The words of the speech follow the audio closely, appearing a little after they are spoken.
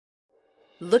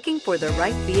Looking for the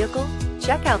right vehicle?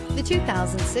 Check out the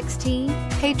 2016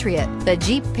 Patriot. The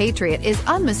Jeep Patriot is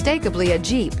unmistakably a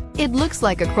Jeep. It looks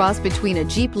like a cross between a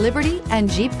Jeep Liberty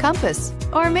and Jeep Compass,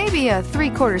 or maybe a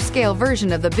 3/4 scale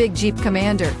version of the big Jeep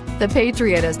Commander. The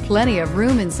Patriot has plenty of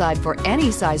room inside for any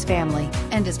size family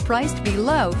and is priced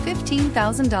below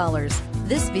 $15,000.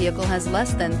 This vehicle has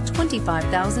less than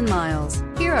 25,000 miles.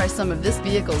 Here are some of this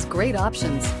vehicle's great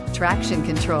options: traction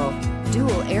control,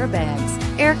 dual airbags,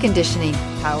 air conditioning,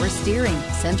 power steering,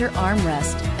 center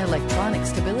armrest, electronic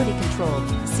stability control,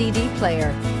 CD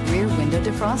player, rear window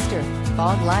defroster,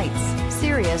 fog lights,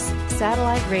 Sirius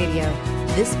satellite radio.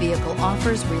 This vehicle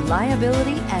offers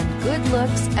reliability and good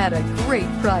looks at a great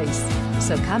price.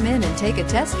 So come in and take a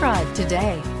test drive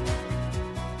today.